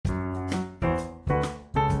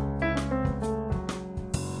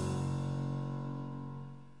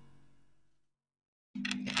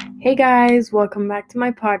Hey guys, welcome back to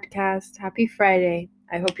my podcast. Happy Friday.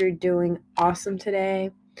 I hope you're doing awesome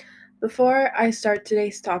today. Before I start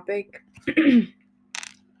today's topic,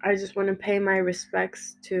 I just want to pay my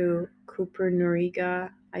respects to Cooper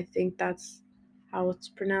Noriga. I think that's how it's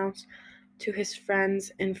pronounced. To his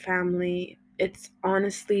friends and family. It's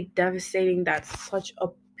honestly devastating that such a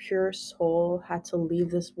pure soul had to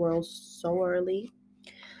leave this world so early.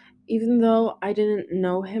 Even though I didn't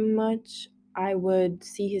know him much, I would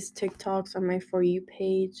see his TikToks on my For You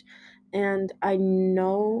page, and I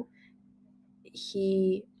know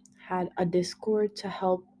he had a Discord to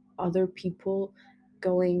help other people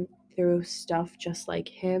going through stuff just like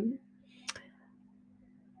him,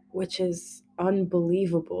 which is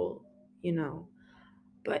unbelievable, you know.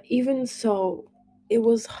 But even so, it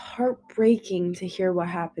was heartbreaking to hear what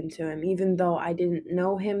happened to him, even though I didn't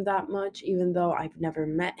know him that much, even though I've never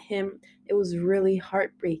met him. It was really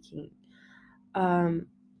heartbreaking. Um,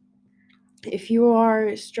 if you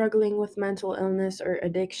are struggling with mental illness or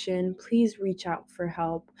addiction, please reach out for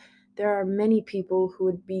help. There are many people who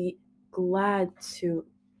would be glad to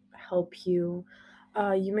help you.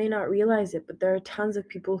 You may not realize it, but there are tons of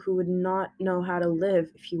people who would not know how to live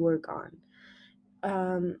if you were gone.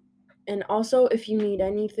 Um, and also, if you need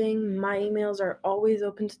anything, my emails are always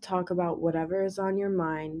open to talk about whatever is on your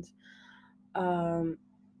mind. Um,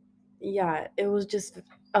 yeah, it was just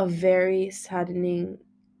a very saddening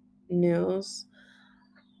news.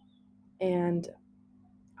 And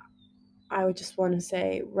I would just want to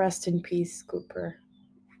say, rest in peace, Cooper.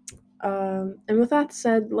 And with that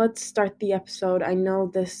said, let's start the episode. I know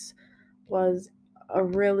this was a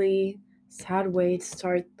really sad way to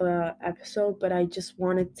start the episode, but I just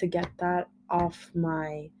wanted to get that off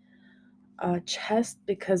my chest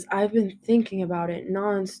because I've been thinking about it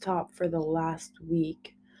nonstop for the last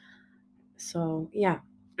week. So, yeah.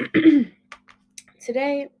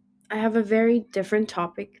 Today, I have a very different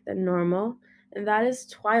topic than normal, and that is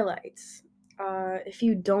Twilights. If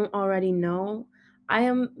you don't already know, I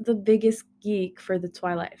am the biggest geek for the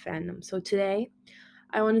Twilight fandom. So today,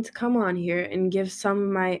 I wanted to come on here and give some of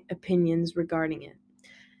my opinions regarding it.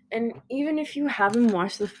 And even if you haven't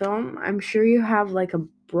watched the film, I'm sure you have like a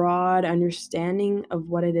broad understanding of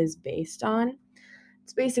what it is based on.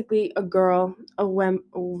 It's basically a girl, a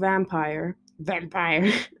vampire,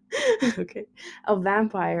 okay, a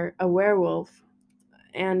vampire, a werewolf,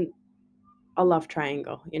 and a love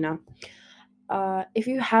triangle, you know? If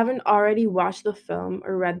you haven't already watched the film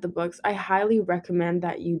or read the books, I highly recommend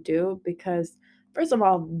that you do because, first of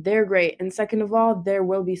all, they're great, and second of all, there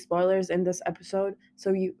will be spoilers in this episode.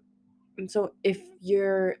 So if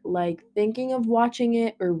you're like thinking of watching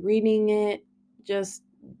it or reading it, just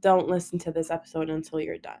don't listen to this episode until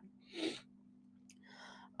you're done.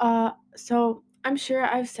 So I'm sure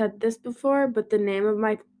I've said this before, but the name of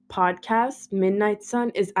my podcast, Midnight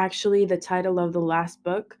Sun, is actually the title of the last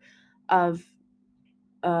book of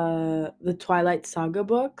the Twilight Saga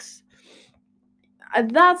books.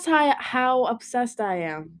 That's how obsessed I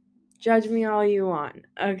am. Judge me all you want,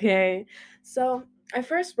 okay? So I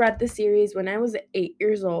first read the series when I was 8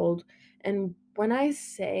 years old, and when I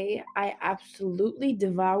say I absolutely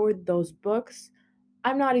devoured those books,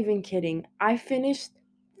 I'm not even kidding. I finished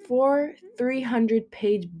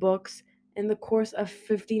 300-page books in the course of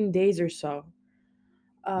 15 days or so.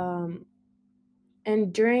 Um,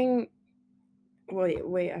 and during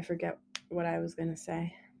wait, I forget what I was gonna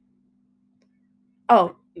say.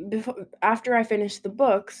 Oh, after I finished the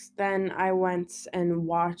books, then I went and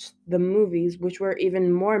watched the movies, which were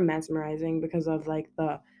even more mesmerizing because of like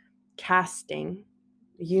the casting.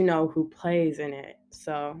 You know who plays in it,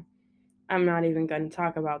 so I'm not even going to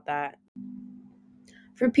talk about that.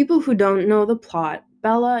 For people who don't know the plot,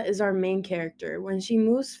 Bella is our main character. When she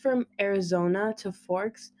moves from Arizona to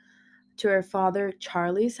Forks to her father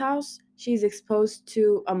Charlie's house, she's exposed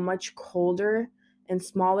to a much colder and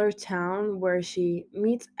smaller town where she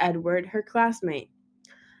meets Edward, her classmate.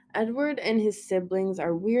 Edward and his siblings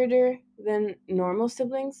are weirder than normal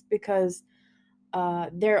siblings because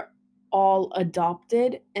they're all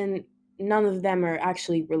adopted and none of them are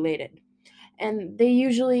actually related. And they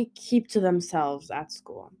usually keep to themselves at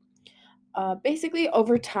school. Basically,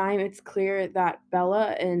 over time, it's clear that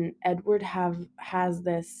Bella and Edward has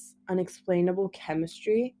this unexplainable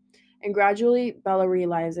chemistry, and gradually, Bella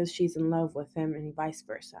realizes she's in love with him, and vice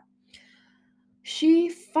versa. She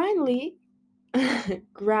finally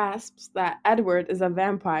grasps that Edward is a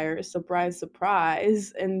vampire, surprise,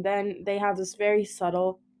 surprise, and then they have this very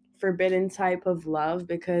subtle, forbidden type of love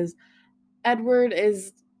because Edward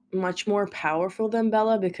is much more powerful than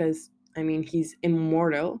Bella because, I mean, he's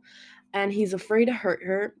immortal and he's afraid to hurt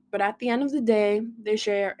her, But at the end of the day, they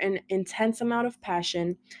share an intense amount of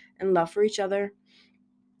passion and love for each other.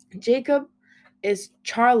 Jacob is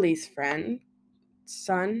Charlie's friend,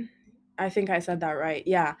 son. I think I said that right.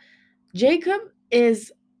 Yeah. Jacob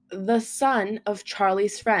is the son of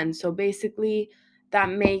Charlie's friend. So basically, that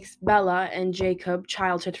makes Bella and Jacob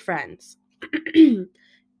childhood friends.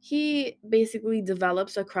 He basically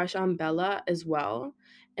develops a crush on Bella as well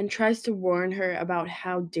and tries to warn her about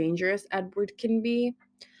how dangerous Edward can be.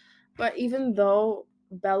 But even though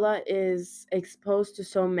Bella is exposed to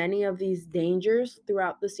so many of these dangers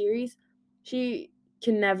throughout the series, she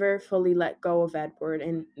can never fully let go of Edward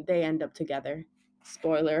and they end up together.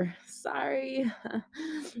 Spoiler. Sorry.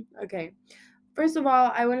 Okay. First of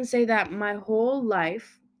all, I want to say that my whole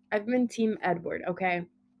life I've been Team Edward, okay?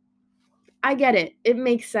 I get it. It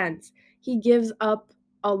makes sense. He gives up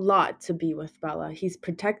a lot to be with Bella. He's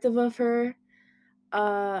protective of her.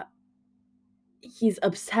 Uh he's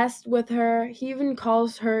obsessed with her. He even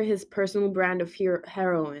calls her his personal brand of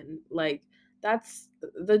heroine. Like, that's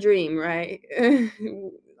the dream, right?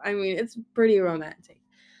 I mean, it's pretty romantic.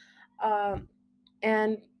 Um,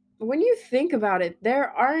 and when you think about it, there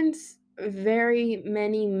aren't very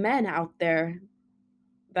many men out there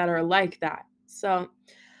that are like that. So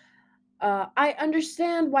I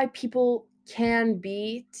understand why people can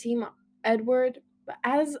be Team Edward, but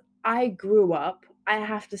as I grew up, I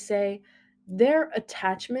have to say their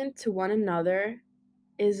attachment to one another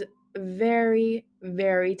is very,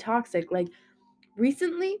 very toxic. Like,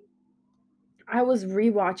 recently, I was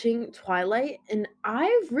rewatching Twilight and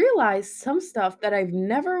I've realized some stuff that I've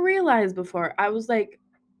never realized before. I was like,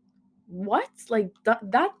 what? Like,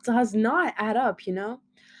 that does not add up, you know?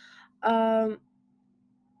 Um,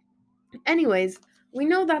 Anyways, we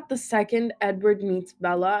know that the second Edward meets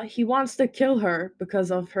Bella, he wants to kill her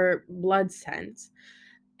because of her blood scent.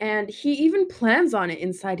 And he even plans on it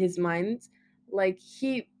inside his mind. Like,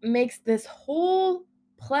 he makes this whole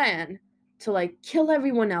plan to like kill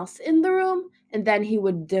everyone else in the room and then he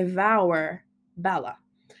would devour Bella.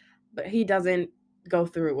 But he doesn't go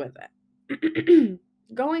through with it.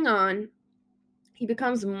 Going on, he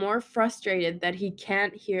becomes more frustrated that he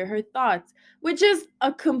can't hear her thoughts, which is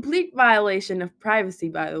a complete violation of privacy,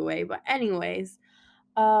 by the way. But, anyways,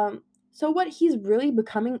 um, so what he's really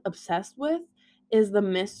becoming obsessed with is the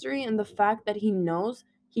mystery and the fact that he knows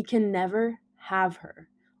he can never have her.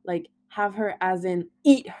 Like, have her as in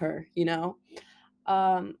eat her, you know?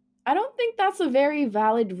 I don't think that's a very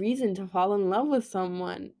valid reason to fall in love with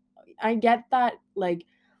someone. I get that, like,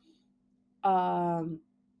 um,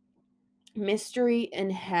 mystery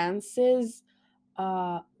enhances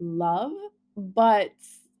love, but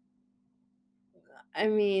I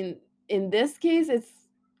mean, in this case, it's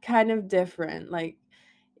kind of different. Like,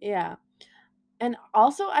 yeah. And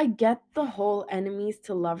also, I get the whole enemies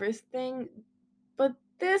to lovers thing, but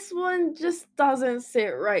this one just doesn't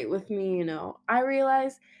sit right with me, you know. I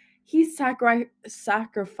realize he's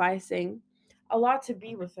sacrificing a lot to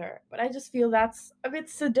be with her, but I just feel that's a bit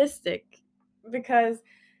sadistic because,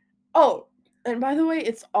 oh, and by the way,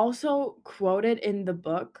 it's also quoted in the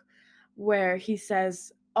book where he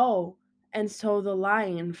says, "Oh, and so the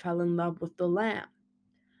lion fell in love with the lamb."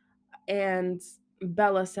 And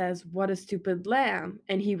Bella says, "What a stupid lamb."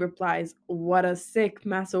 And he replies, "What a sick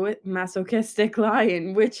masochistic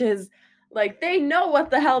lion," which is like they know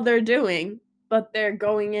what the hell they're doing, but they're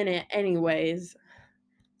going in it anyways.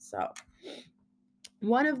 So,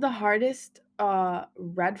 one of the hardest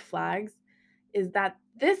red flags is that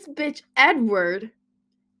this bitch Edward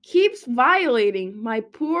keeps violating my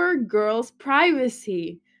poor girl's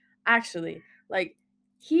privacy. Actually, like,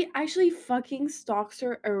 he actually fucking stalks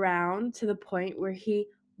her around to the point where he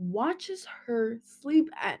watches her sleep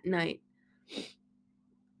at night.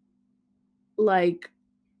 Like,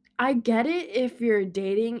 I get it if you're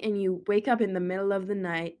dating and you wake up in the middle of the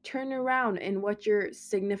night, turn around and watch your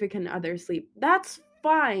significant other sleep. That's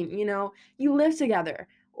fine, you know, you live together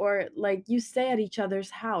or like you stay at each other's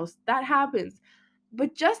house. That happens.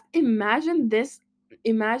 But just imagine if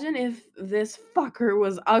this fucker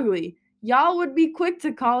was ugly. Y'all would be quick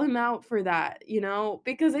to call him out for that, you know,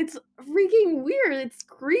 because it's freaking weird. It's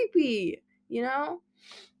creepy, you know?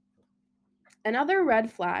 Another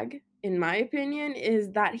red flag, in my opinion,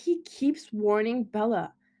 is that he keeps warning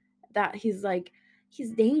Bella that he's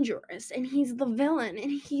dangerous and he's the villain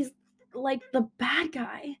and he's like the bad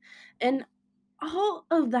guy. And all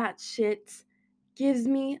of that shit gives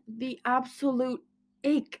me the absolute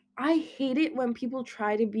ick. I hate it when people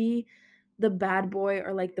try to be the bad boy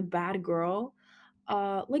or like the bad girl.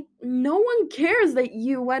 Like, no one cares that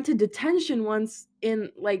you went to detention once in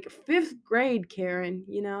like 5th grade, Karen,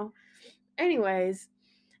 you know? Anyways,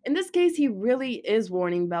 In this case, he really is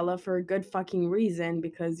warning Bella for a good fucking reason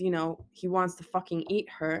because, he wants to fucking eat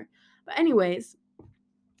her. But, anyways,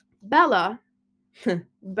 Bella,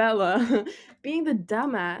 Bella, being the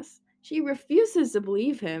dumbass, she refuses to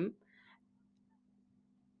believe him,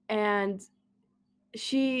 and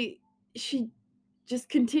she just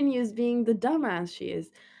continues being the dumbass she is.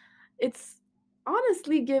 It's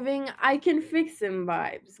honestly giving I can fix him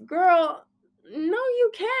vibes. Girl, no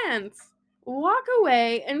you can't. Walk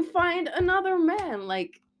away and find another man.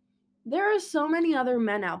 Like, there are so many other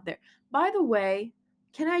men out there. By the way,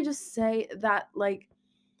 can I just say that, like,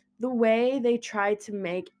 the way they try to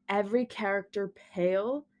make every character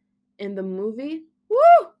pale in the movie,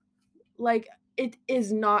 woo! Like, it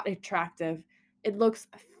is not attractive. It looks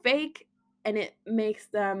fake and it makes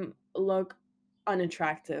them look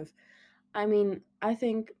unattractive. I mean, I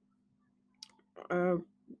think uh,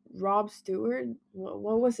 Rob Stewart,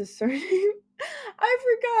 what was his surname? I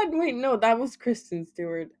forgot. Wait, no, that was Kristen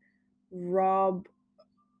Stewart. Rob,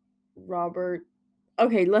 Robert.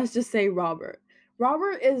 Okay, let's just say Robert.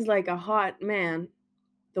 Robert is like a hot man,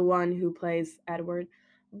 the one who plays Edward,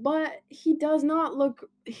 but he just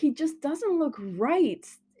doesn't look right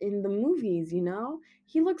in the movies.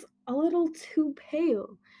 He looks a little too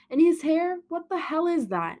pale. And his hair, what the hell is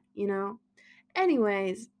that?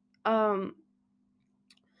 Anyways, um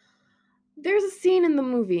there's a scene in the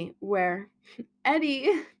movie where Eddie,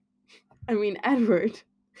 I mean Edward,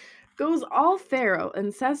 goes all Pharaoh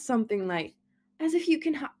and says something like, as if you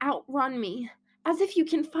can outrun me, as if you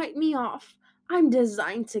can fight me off. I'm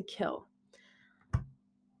designed to kill.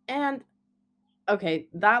 And okay,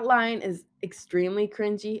 that line is extremely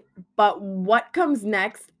cringy, but what comes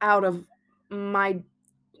next out of my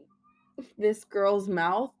this girl's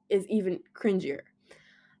mouth is even cringier.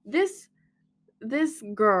 This this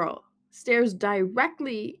girl stares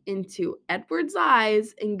directly into Edward's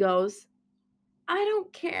eyes and goes, I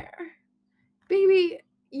don't care. Baby,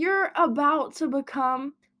 you're about to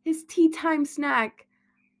become his tea time snack.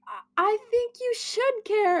 I think you should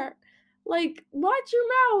care. Like, watch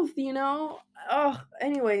your mouth. Ugh,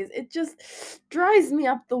 anyways, it just drives me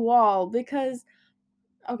up the wall because,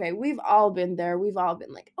 okay, we've all been there. We've all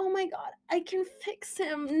been like, oh my god, I can fix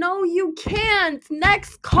him. No, you can't.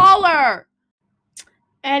 Next caller.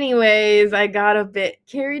 Anyways, I got a bit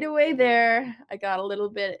carried away there. I got a little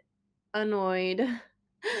bit annoyed.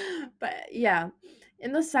 But yeah,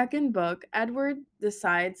 in the second book, Edward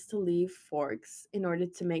decides to leave Forks in order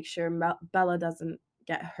to make sure Bella doesn't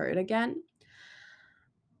get hurt again.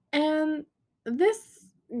 And this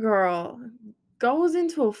girl goes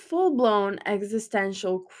into a full blown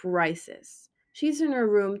existential crisis. She's in her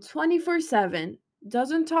room 24/7,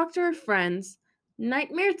 doesn't talk to her friends,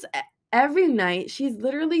 nightmares every night. She's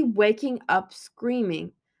literally waking up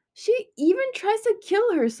screaming. She even tries to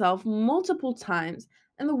kill herself multiple times.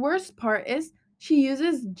 And the worst part is she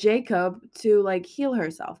uses Jacob to like heal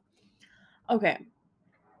herself. Okay,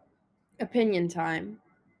 opinion time.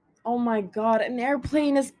 Oh my god, an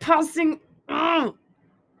airplane is passing. Ugh.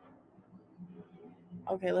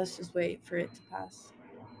 Okay, let's just wait for it to pass.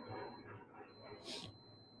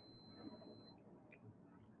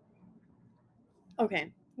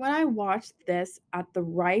 Okay, when I watched this at the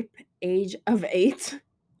ripe age of 8,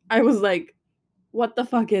 I was like, what the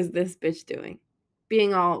fuck is this bitch doing?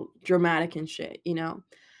 Being all dramatic and shit.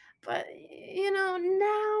 But,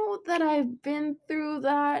 now that I've been through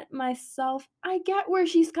that myself, I get where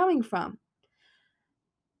she's coming from.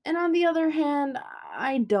 And on the other hand,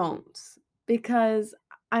 I don't. Because,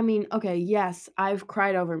 I mean, okay, yes, I've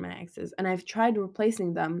cried over my exes and I've tried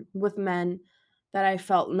replacing them with men that I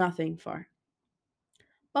felt nothing for.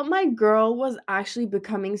 But my girl was actually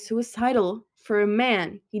becoming suicidal for a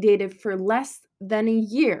man he dated for less than a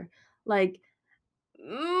year. Like,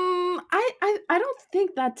 I don't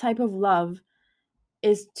think that type of love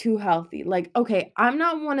is too healthy. Like, okay, I'm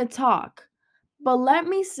not one to talk, but let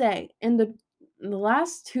me say, in the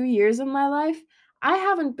last 2 years of my life, I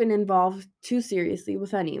haven't been involved too seriously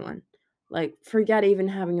with anyone. Like, forget even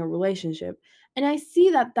having a relationship. And I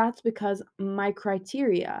see that that's because my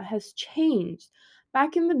criteria has changed.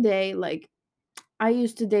 Back in the day, like, I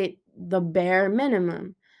used to date the bare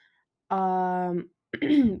minimum. Um,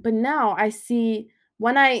 but now I see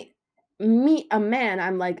when I meet a man,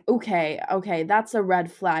 I'm like, okay, that's a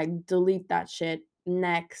red flag. Delete that shit.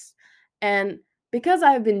 Next. And because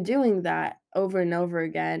I've been doing that over and over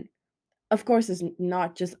again, of course, it's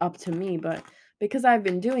not just up to me, but because I've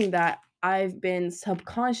been doing that, I've been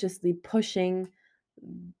subconsciously pushing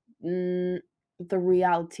the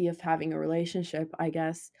reality of having a relationship, I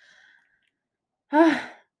guess.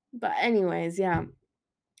 But anyways, yeah.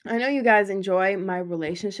 I know you guys enjoy my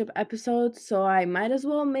relationship episodes, so I might as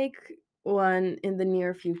well make one in the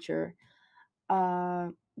near future. Uh,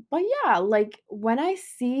 but yeah, like when I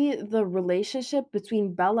see the relationship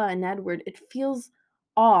between Bella and Edward, it feels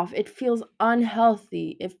off. It feels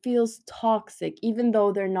unhealthy. It feels toxic, even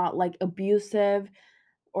though they're not like abusive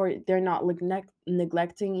or they're not like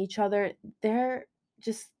neglecting each other. They're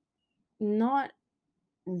just not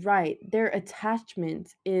right. Their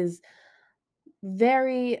attachment is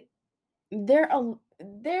very they're a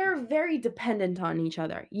they're very dependent on each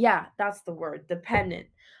other. Yeah, that's the word, dependent.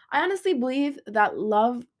 I honestly believe that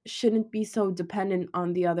love shouldn't be so dependent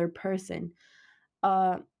on the other person.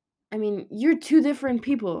 uh I mean, you're two different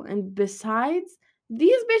people, and besides,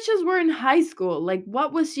 these bitches were in high school. Like,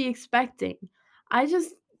 what was she expecting? I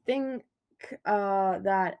just think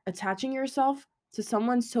that attaching yourself to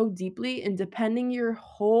someone so deeply and depending your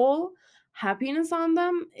whole happiness on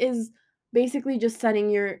them is basically just setting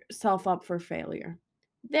yourself up for failure.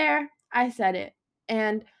 There, I said it.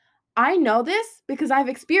 And I know this because I've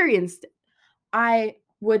experienced it. I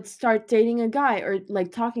would start dating a guy or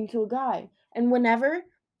like talking to a guy. And whenever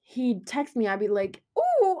he'd text me, I'd be like,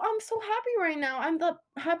 "Ooh, I'm so happy right now. I'm the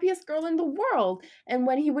happiest girl in the world." And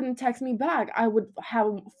when he wouldn't text me back, I would have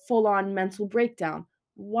a full on mental breakdown.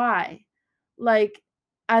 Why? Like,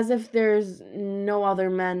 as if there's no other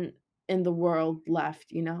men in the world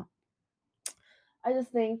left, you know? I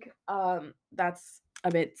just think that's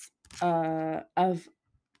a bit of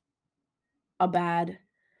a bad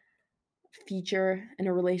feature in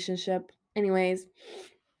a relationship. Anyways,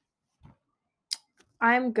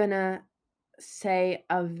 I'm gonna say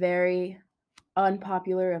a very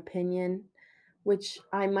unpopular opinion, which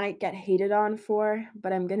I might get hated on for,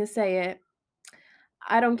 but I'm gonna say it.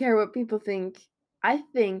 I don't care what people think. I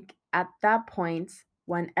think at that point,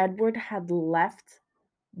 when Edward had left,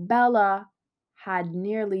 Bella had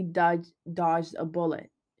nearly dodged a bullet.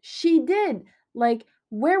 She did. Like,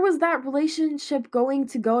 where was that relationship going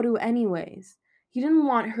to go to, anyways? He didn't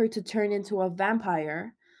want her to turn into a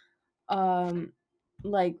vampire. um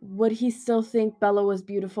like, would he still think Bella was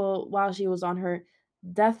beautiful while she was on her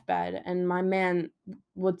deathbed, and my man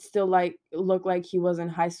would still like look like he was in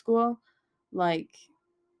high school? Like,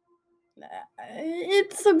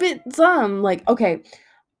 it's a bit dumb. Like, okay,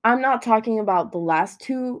 I'm not talking about the last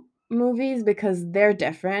two movies because they're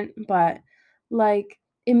different, but like,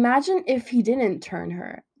 imagine if he didn't turn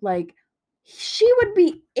her. Like, she would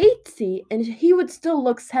be 80 and he would still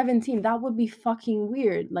look 17. That would be fucking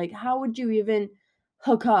weird. Like, how would you even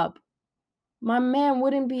hook up? My man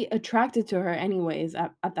wouldn't be attracted to her anyways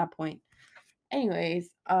at that point. Anyways,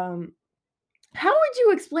 how would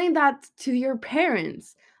you explain that to your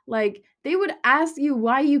parents? Like, they would ask you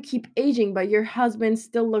why you keep aging, but your husband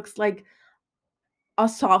still looks like a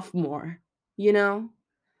sophomore, you know?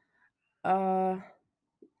 Uh,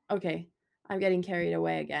 okay. I'm getting carried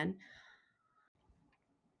away again.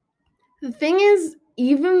 The thing is,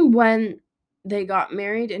 even when they got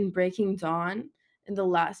married in Breaking Dawn in the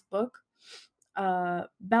last book,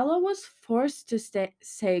 Bella was forced to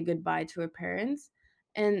say goodbye to her parents,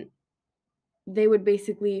 and they would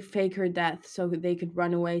basically fake her death so they could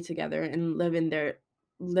run away together and live in their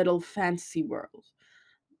little fantasy world.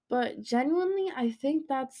 But genuinely, I think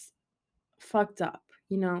that's fucked up,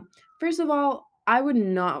 you know? First of all, I would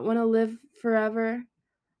not want to live forever,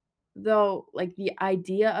 though, like, the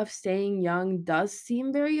idea of staying young does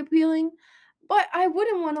seem very appealing, but I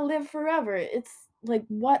wouldn't want to live forever. It's like,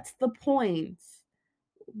 what's the point?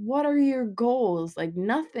 What are your goals? Like,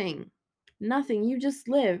 nothing. Nothing. You just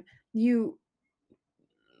live. You.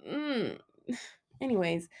 Mm.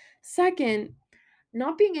 Anyways, second,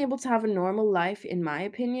 not being able to have a normal life, in my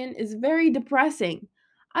opinion, is very depressing.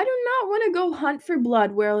 I do not want to go hunt for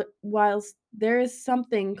blood whilst there is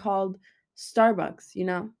something called Starbucks, you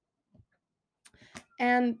know?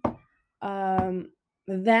 And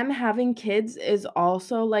them having kids is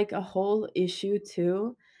also like a whole issue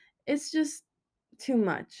too. It's just too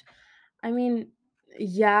much. I mean,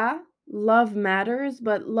 yeah, love matters,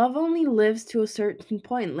 but love only lives to a certain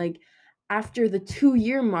point. Like, after the 2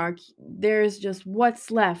 year mark, there's just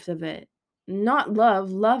what's left of it. Not love.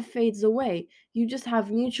 Love fades away. You just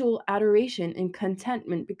have mutual adoration and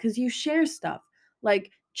contentment because you share stuff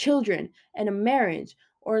like children and a marriage,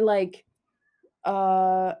 or like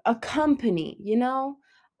a company, you know?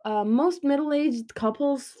 Most middle aged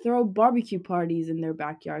couples throw barbecue parties in their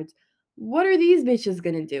backyards. What are these bitches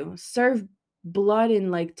gonna do? Serve blood in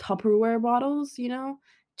like Tupperware bottles, you know?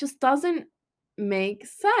 Just doesn't make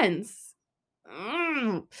sense.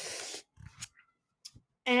 Mm.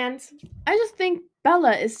 And I just think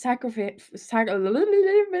Bella is I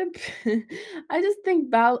just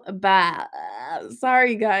think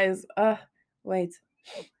sorry guys. Wait.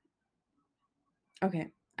 Okay.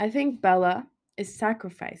 I think Bella is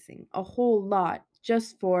sacrificing a whole lot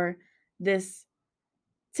just for this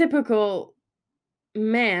typical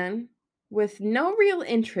man with no real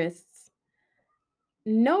interests,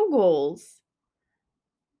 no goals,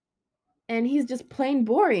 and he's just plain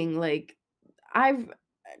boring. Like, I've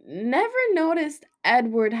never noticed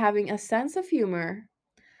Edward having a sense of humor.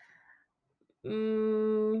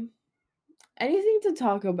 Mm, anything to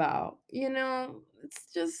talk about,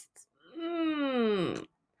 It's just mm,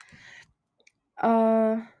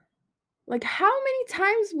 uh like, how many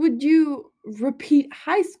times would you repeat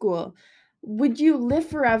high school? Would you live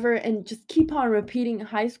forever and just keep on repeating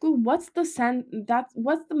high school? What's the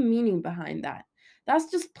meaning behind that? That's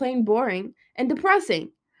just plain boring and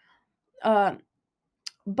depressing. Uh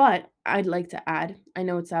but I'd like to add, I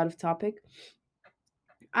know it's out of topic.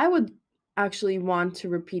 I would actually want to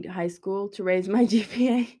repeat high school to raise my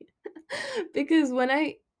GPA because when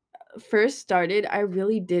I first started, I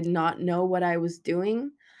really did not know what I was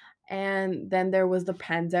doing. And then there was the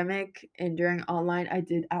pandemic, and during online, I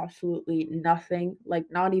did absolutely nothing, like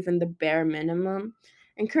not even the bare minimum.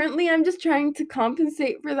 And currently, I'm just trying to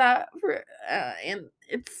compensate for that. And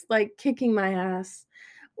it's like kicking my ass.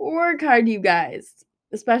 Work hard, you guys,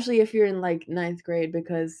 especially if you're in like ninth grade,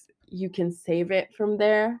 because you can save it from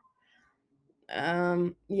there.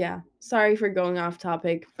 Yeah. Sorry for going off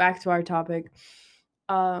topic. Back to our topic.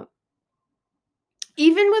 Uh,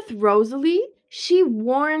 Even with Rosalie, she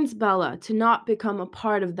warns Bella to not become a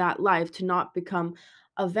part of that life, to not become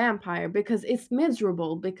a vampire because it's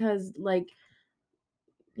miserable. Because, like,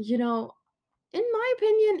 you know, in my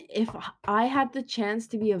opinion, if I had the chance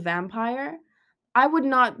to be a vampire, I would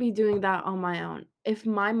not be doing that on my own. If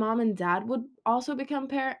my mom and dad would also become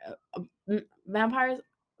vampires,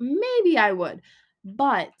 maybe I would.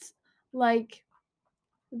 But, like,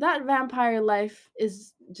 that vampire life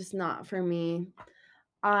is just not for me.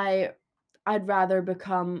 I I'd rather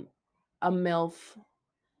become a MILF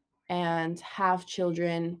and have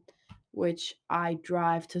children, which I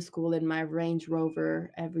drive to school in my Range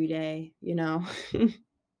Rover every day,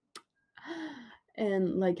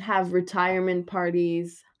 and like have retirement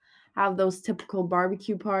parties, have those typical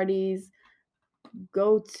barbecue parties,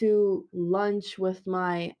 go to lunch with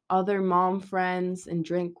my other mom friends and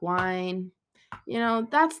drink wine.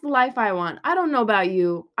 That's the life I want. I don't know about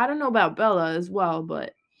you. I don't know about Bella as well,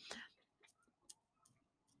 but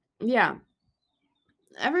yeah.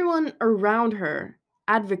 Everyone around her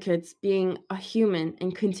advocates being a human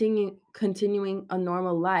and continuing a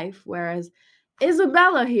normal life, whereas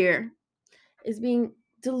Isabella here is being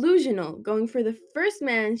delusional, going for the first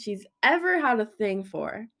man she's ever had a thing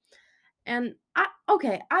for. And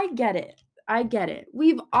I get it. I get it.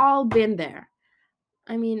 We've all been there.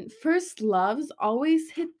 I mean, first loves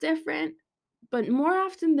always hit different, but more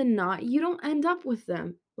often than not, you don't end up with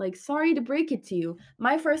them. Like, sorry to break it to you.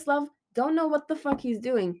 My first love, don't know what the fuck he's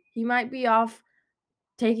doing. He might be off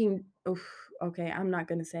taking. Oof, okay, I'm not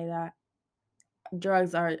gonna say that.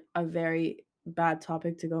 Drugs are a very bad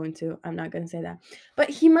topic to go into. I'm not gonna say that. But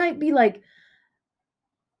he might be like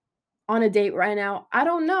on a date right now. I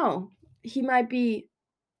don't know. He might be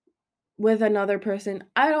with another person.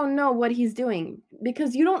 I don't know what he's doing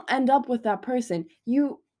because you don't end up with that person.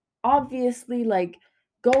 You obviously like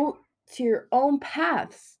go to your own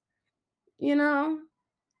paths, you know?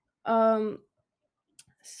 Um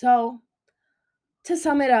so to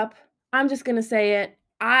sum it up, I'm just going to say it.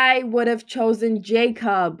 I would have chosen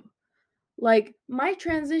Jacob. Like my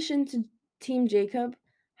transition to Team Jacob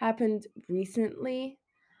happened recently.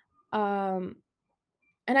 Um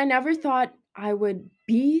and I never thought I would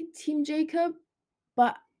be Team Jacob,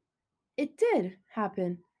 but it did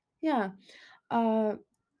happen. Yeah. Uh,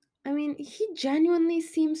 I mean, he genuinely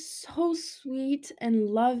seems so sweet and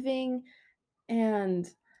loving and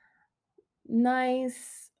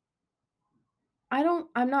nice.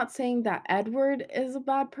 I'm not saying that Edward is a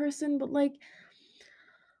bad person, but like,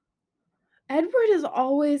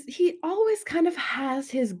 he always kind of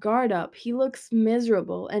has his guard up. He looks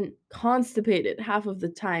miserable and constipated half of the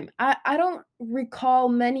time. I don't recall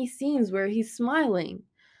many scenes where he's smiling.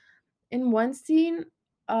 In one scene,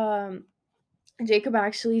 um, Jacob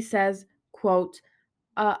actually says, quote,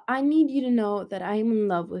 I need you to know that I am in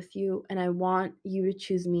love with you and I want you to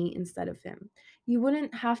choose me instead of him. You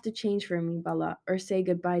wouldn't have to change for me, Bella, or say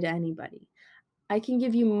goodbye to anybody. I can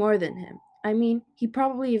give you more than him. I mean, he'd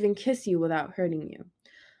probably even kiss you without hurting you.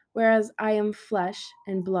 Whereas I am flesh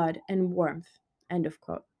and blood and warmth. End of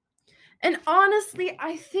quote. And honestly,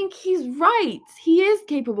 I think he's right. He is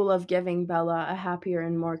capable of giving Bella a happier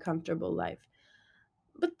and more comfortable life.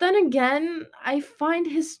 But then again, I find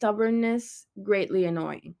his stubbornness greatly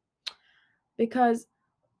annoying because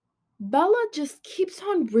Bella just keeps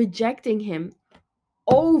on rejecting him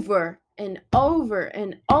over and over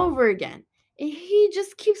and over again. And he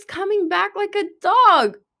just keeps coming back like a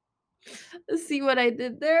dog. See what I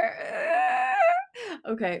did there?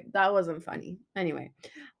 Okay, that wasn't funny. Anyway,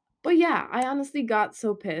 but yeah, I honestly got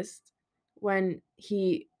so pissed when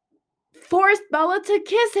he forced Bella to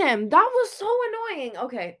kiss him. That was so annoying.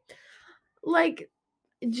 Okay, like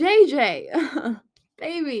JJ,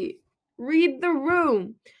 baby, read the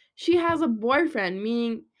room. She has a boyfriend,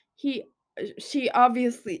 meaning he, she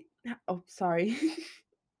obviously, oh, sorry,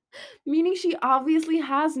 meaning she obviously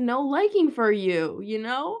has no liking for you, you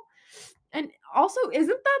know? And also, isn't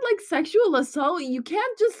that like sexual assault? You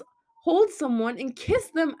can't just hold someone and kiss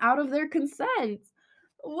them out of their consent.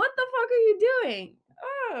 What the fuck are you doing?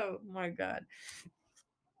 Oh my god.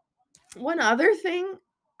 One other thing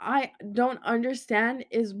I don't understand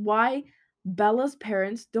is why Bella's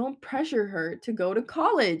parents don't pressure her to go to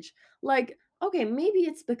college. Like, okay, maybe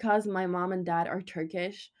it's because my mom and dad are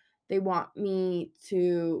Turkish. They want me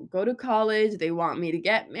to go to college, they want me to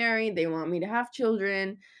get married, they want me to have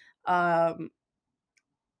children. Um,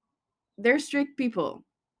 they're strict people.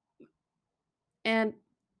 And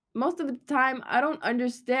most of the time, I don't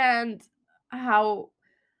understand how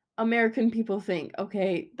American people think.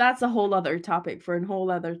 Okay, that's a whole other topic for a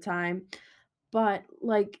whole other time. But,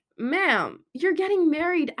 like, ma'am, you're getting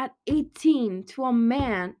married at 18 to a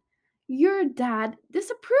man your dad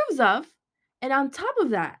disapproves of. And on top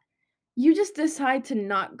of that, you just decide to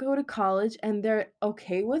not go to college and they're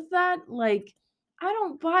okay with that? Like, I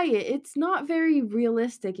don't buy it. It's not very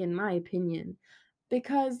realistic, in my opinion.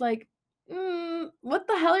 Because, like, what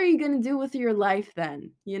the hell are you going to do with your life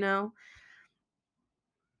then? You know?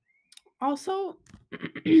 Also,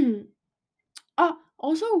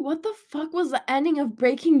 also, what the fuck was the ending of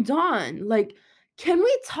Breaking Dawn? Like, can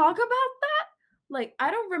we talk about that? Like,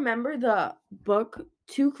 I don't remember the book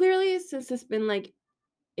too clearly since it's been like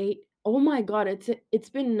 8. Oh my god, it's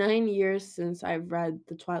been 9 years since I've read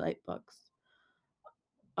the Twilight books.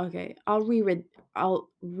 Okay, I'll reread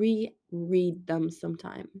them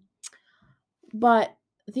sometime. But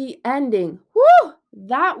the ending, whoo,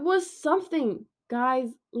 that was something, guys.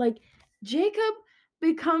 Like Jacob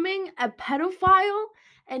becoming a pedophile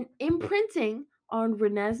and imprinting on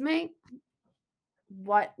Renesmee.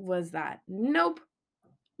 What was that? Nope.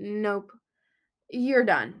 Nope. You're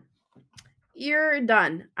done. You're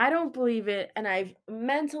done. I don't believe it, and I've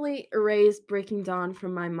mentally erased Breaking Dawn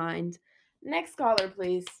from my mind. Next caller,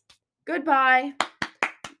 please. Goodbye.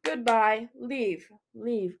 Goodbye. Leave.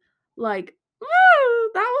 Leave. Like,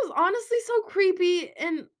 that was honestly so creepy.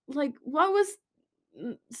 And, like, what was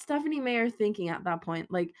Stephanie Meyer thinking at that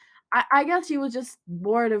point? Like, I guess she was just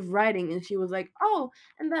bored of writing and she was like, oh,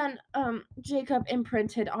 and then Jacob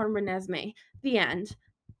imprinted on Renesmee. The end.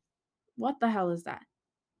 What the hell is that?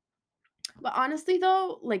 But honestly,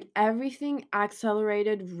 though, like everything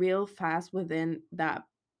accelerated real fast within that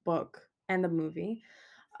book and the movie.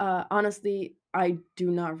 Honestly, I do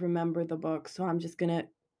not remember the book, so I'm just gonna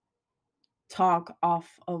talk off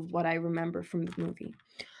of what I remember from the movie.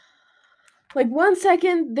 Like 1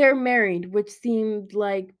 second, they're married, which seemed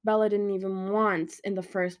like Bella didn't even want in the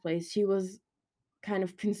first place. She was kind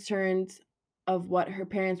of concerned of what her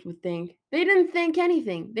parents would think. They didn't think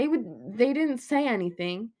anything. They didn't say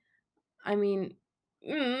anything. I mean,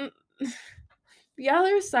 mm, the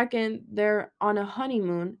other second, they're on a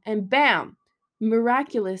honeymoon, and bam!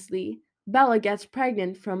 Miraculously, Bella gets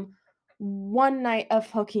pregnant from one night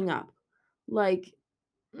of hooking up. Like,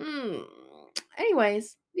 mm.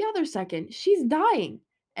 Anyways, the other second, she's dying,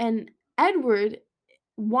 and Edward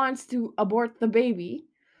wants to abort the baby.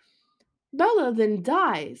 Bella then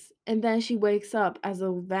dies, and then she wakes up as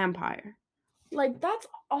a vampire. Like, that's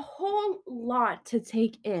a whole lot to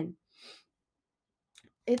take in.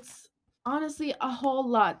 It's honestly a whole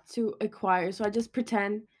lot to acquire. So I just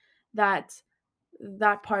pretend that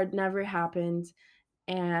that part never happened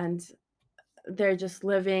and they're just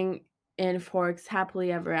living in Forks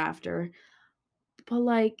happily ever after. But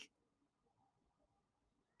like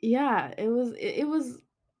yeah, it was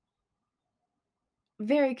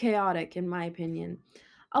very chaotic in my opinion.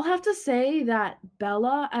 I'll have to say that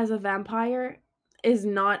Bella as a vampire is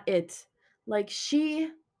not it. Like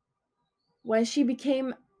she when she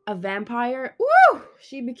became a vampire, woo,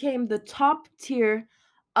 she became the top tier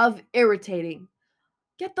of irritating.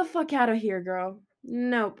 Get the fuck out of here, girl.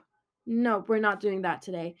 Nope. Nope, we're not doing that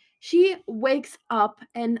today. She wakes up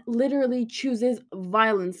and literally chooses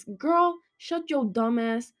violence. Girl, shut your dumb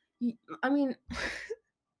ass. I mean,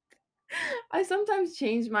 I sometimes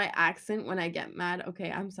change my accent when I get mad.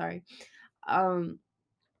 Okay, I'm sorry. Um,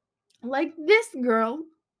 like this girl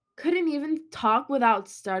couldn't even talk without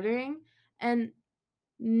stuttering, and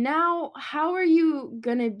now how are you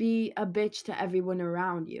gonna be a bitch to everyone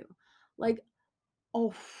around you? Like,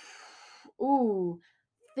 oh, ooh,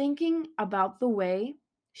 thinking about the way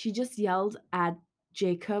she just yelled at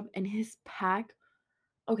Jacob and his pack.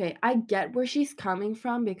 Okay, I get where she's coming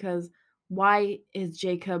from because why is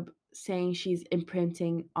Jacob saying she's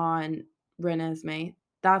imprinting on Renesmee?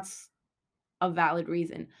 That's a valid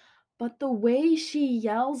reason. But the way she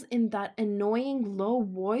yells in that annoying low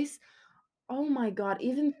voice, oh my god,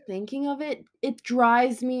 even thinking of it, it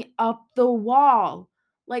drives me up the wall.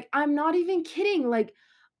 Like, I'm not even kidding. Like,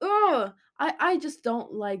 ugh. I just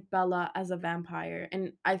don't like Bella as a vampire,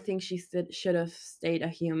 and I think she should have stayed a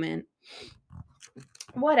human.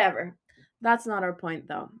 Whatever. That's not our point,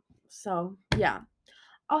 though. So, yeah.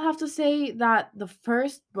 I'll have to say that the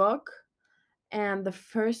first book and the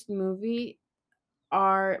first movie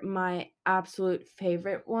are my absolute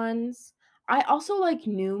favorite ones. I also like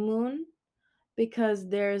New Moon because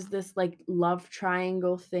there's this like love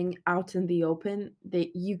triangle thing out in the open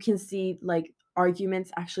that you can see like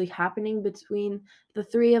arguments actually happening between the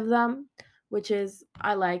three of them, which is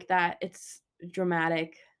I like that. It's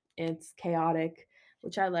dramatic, it's chaotic,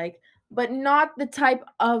 which I like, but not the type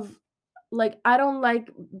of like I don't like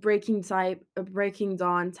Breaking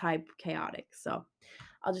Dawn type chaotic. So,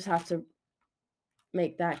 I'll just have to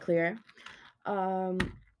make that clear. Um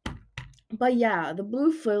but yeah, the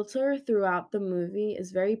blue filter throughout the movie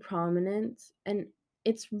is very prominent and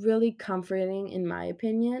it's really comforting in my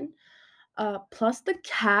opinion. Plus the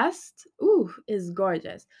cast, ooh, is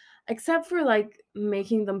gorgeous. Except for like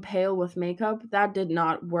making them pale with makeup, that did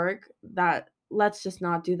not work. That let's just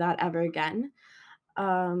not do that ever again.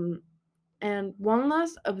 Um, and one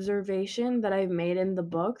last observation that I've made in the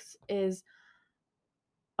books is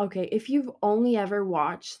okay, if you've only ever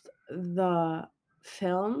watched the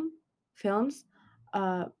film films,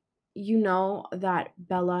 uh, you know that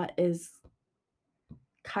Bella is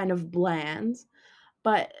kind of bland.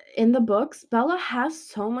 But in the books, Bella has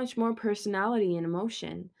so much more personality and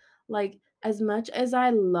emotion. Like, as much as I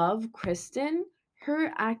love Kristen,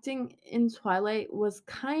 her acting in Twilight was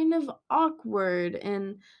kind of awkward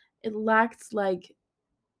and it lacked like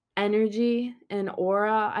energy and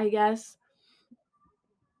aura, I guess.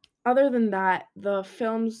 Other than that, the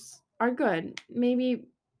films are good. Maybe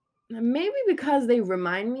because they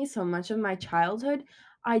remind me so much of my childhood,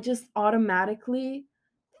 I just automatically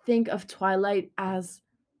think of Twilight as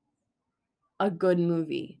a good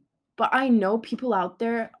movie. But I know people out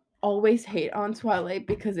there always hate on Twilight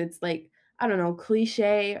because it's like, I don't know,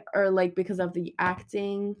 cliche or like because of the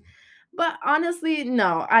acting. But honestly,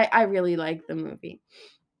 no, I really like the movie.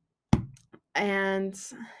 And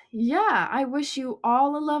yeah, I wish you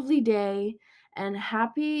all a lovely day and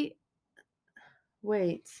happy.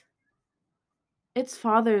 Wait, it's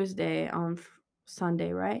Father's Day on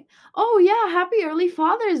Sunday, right? Oh, yeah, happy early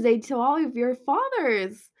Father's Day to all of your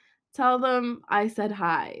fathers. Tell them I said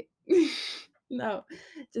hi. No,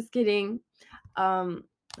 just kidding. Um,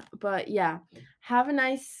 but yeah, have a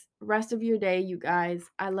nice rest of your day, you guys.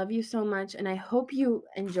 I love you so much, and I hope you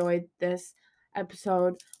enjoyed this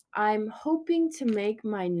episode. I'm hoping to make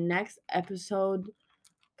my next episode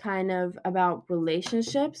kind of about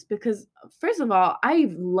relationships because first of all, I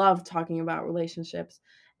love talking about relationships.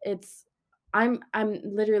 It's I'm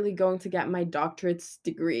literally going to get my doctorate's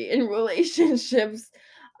degree in relationships.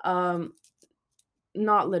 Um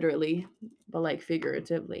not literally, but like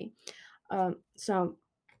figuratively. So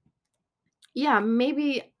yeah,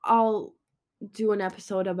 maybe I'll do an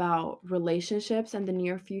episode about relationships in the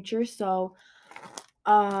near future. So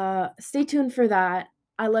stay tuned for that.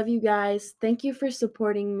 I love you guys. Thank you for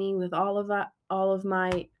supporting me with all of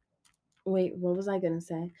my wait, what was I going to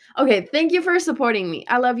say? Okay, thank you for supporting me.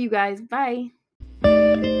 I love you guys. Bye.